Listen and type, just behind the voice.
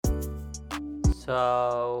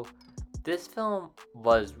So, this film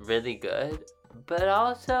was really good, but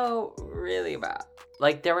also really bad.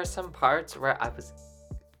 Like, there were some parts where I was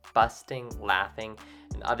busting laughing,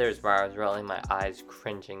 and others where I was rolling my eyes,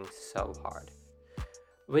 cringing so hard.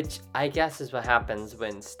 Which I guess is what happens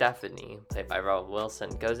when Stephanie, played by Rebel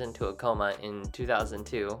Wilson, goes into a coma in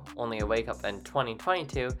 2002, only to wake up in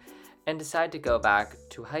 2022, and decide to go back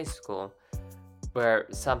to high school, where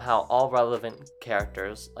somehow all relevant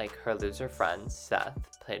characters, like her loser friend, Seth,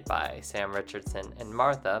 played by Sam Richardson, and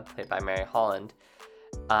Martha, played by Mary Holland,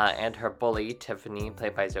 and her bully, Tiffany,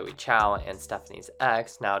 played by Zoe Chow, and Stephanie's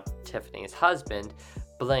ex, now Tiffany's husband,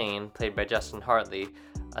 Blaine, played by Justin Hartley,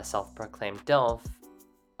 a self-proclaimed DILF,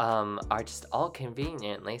 are just all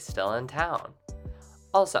conveniently still in town.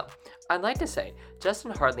 Also, I'd like to say,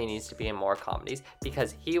 Justin Hartley needs to be in more comedies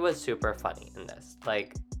because he was super funny in this.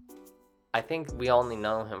 Like, I think we only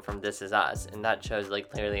know him from This Is Us, and that shows, like,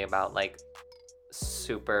 clearly about, like,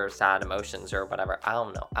 super sad emotions or whatever. I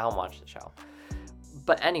don't know. I don't watch the show.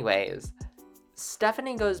 But anyways,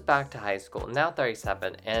 Stephanie goes back to high school, now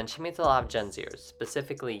 37, and she meets a lot of Gen Zers,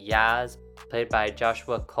 specifically Yaz, played by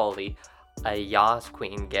Joshua Coley, a Yas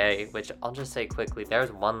Queen gay, which I'll just say quickly,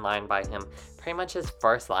 there's one line by him, pretty much his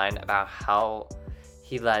first line about how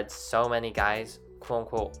he led so many guys, quote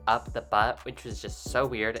unquote, up the butt, which was just so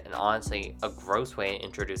weird and honestly a gross way to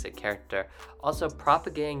introduce a character. Also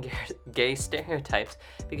propagating gay stereotypes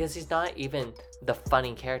because he's not even the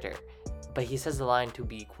funny character, but he says the line to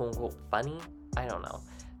be quote unquote funny? I don't know.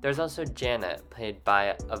 There's also Janet, played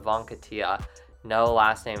by Ivanka Tia, no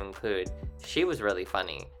last name included. She was really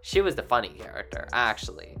funny. She was the funny character,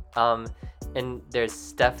 actually. And there's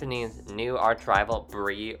Stephanie's new arch rival,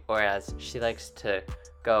 Bree, or as she likes to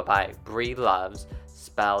go by, Bree Loves,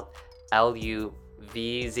 spelled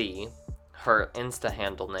Luvz, her Insta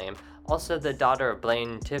handle name. Also the daughter of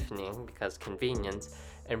Blaine and Tiffany, because convenience,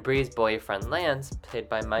 and Bree's boyfriend Lance, played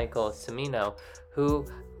by Michael Cimino, who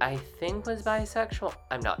I think was bisexual,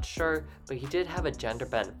 I'm not sure, but he did have a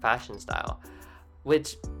gender-bent fashion style,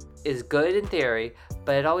 which is good in theory,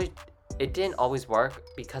 but it didn't always work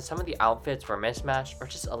because some of the outfits were mismatched or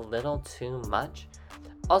just a little too much.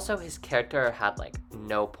 Also, his character had like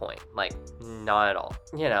no point, like not at all.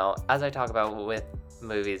 You know, as I talk about with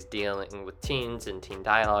movies dealing with teens and teen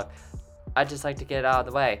dialogue, I just like to get it out of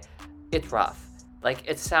the way. It's rough. Like,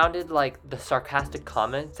 it sounded like the sarcastic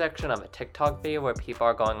comment section of a TikTok video where people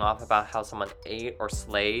are going off about how someone ate or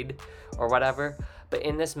slayed or whatever. But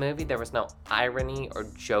in this movie, there was no irony or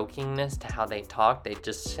jokingness to how they talked. They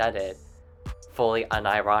just said it fully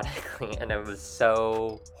unironically, and it was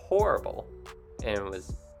so horrible. And it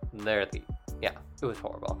was literally, yeah, it was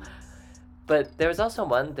horrible. But there was also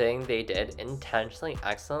one thing they did intentionally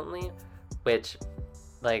excellently, which,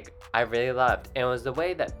 like, I really loved. And it was the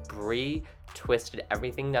way that Brie twisted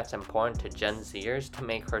everything that's important to Gen Zers to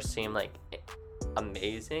make her seem, like,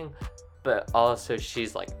 amazing, but also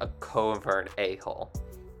she's like a covert a-hole.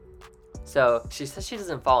 So she says she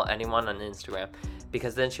doesn't follow anyone on Instagram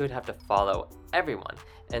because then she would have to follow everyone,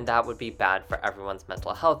 and that would be bad for everyone's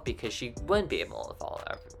mental health because she wouldn't be able to follow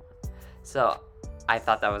everyone. So I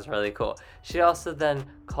thought that was really cool. She also then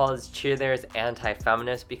calls cheerleaders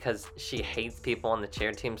anti-feminist because she hates people on the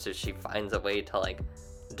cheer team, so she finds a way to like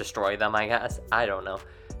destroy them, I guess. I don't know.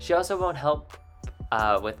 She also won't help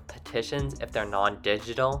with petitions if they're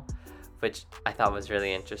non-digital, which I thought was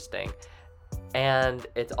really interesting. And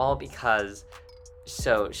it's all because,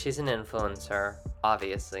 so she's an influencer,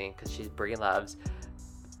 obviously, because she's Brie Loves,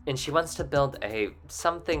 and she wants to build a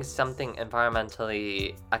something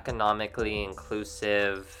environmentally, economically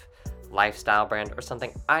inclusive lifestyle brand or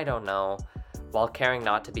something, I don't know, while caring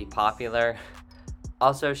not to be popular.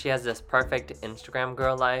 Also, she has this perfect Instagram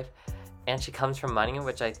girl life, and she comes from money,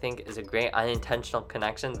 which I think is a great unintentional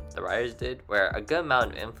connection that the writers did, where a good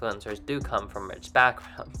amount of influencers do come from rich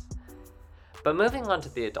backgrounds. But moving on to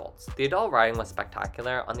the adults. The adult writing was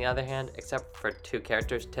spectacular, on the other hand, except for two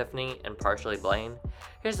characters, Tiffany and partially Blaine.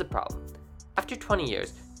 Here's the problem. After 20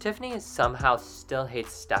 years, Tiffany somehow still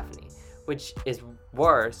hates Stephanie, which is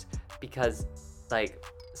worse because, like,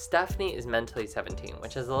 Stephanie is mentally 17,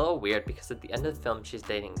 which is a little weird because at the end of the film, she's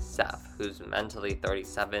dating Seth, who's mentally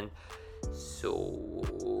 37.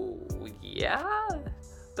 So, yeah.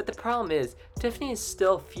 But the problem is, Tiffany is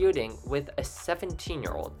still feuding with a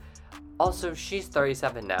 17-year-old. Also, she's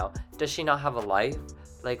 37 now. Does she not have a life?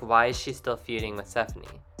 Like, why is she still feuding with Stephanie?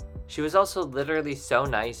 She was also literally so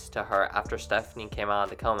nice to her after Stephanie came out of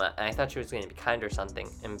the coma, and I thought she was going to be kind or something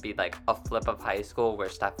and be like a flip of high school where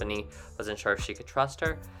Stephanie wasn't sure if she could trust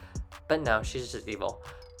her. But no, she's just evil.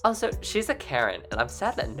 Also, she's a Karen, and I'm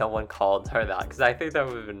sad that no one called her that because I think that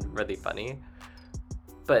would have been really funny.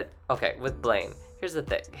 But, okay, with Blaine, here's the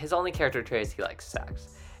thing. His only character trait is he likes sex.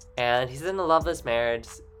 And he's in a loveless marriage,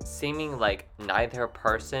 seeming like neither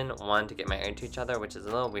person wanted to get married to each other, which is a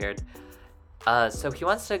little weird. So he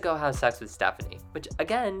wants to go have sex with Stephanie, which,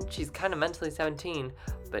 again, she's kind of mentally 17,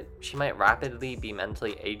 but she might rapidly be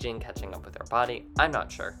mentally aging, catching up with her body. I'm not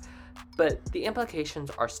sure. But the implications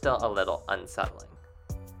are still a little unsettling.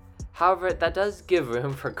 However, that does give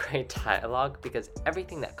room for great dialogue because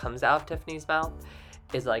everything that comes out of Tiffany's mouth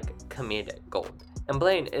is like comedic gold. And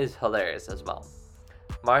Blaine is hilarious as well.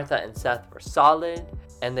 Martha and Seth were solid,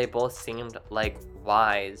 and they both seemed like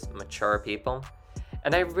wise, mature people.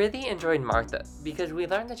 And I really enjoyed Martha because we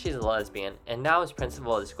learned that she's a lesbian, and now as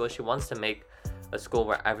principal of the school, she wants to make a school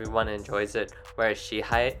where everyone enjoys it, whereas she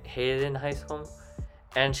hated in high school.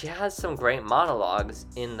 And she has some great monologues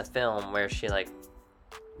in the film where she like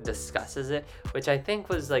discusses it, which I think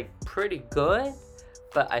was like pretty good,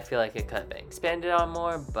 but I feel like it could have been expanded on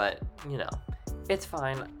more, but you know, it's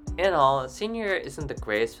fine. In all, senior year isn't the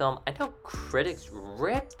greatest film. I know critics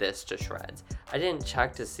ripped this to shreds. I didn't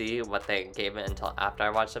check to see what they gave it until after I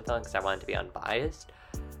watched the film because I wanted to be unbiased.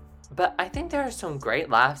 But I think there are some great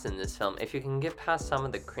laughs in this film if you can get past some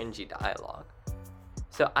of the cringy dialogue.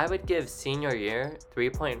 So I would give senior year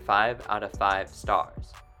 3.5 out of 5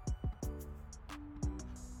 stars.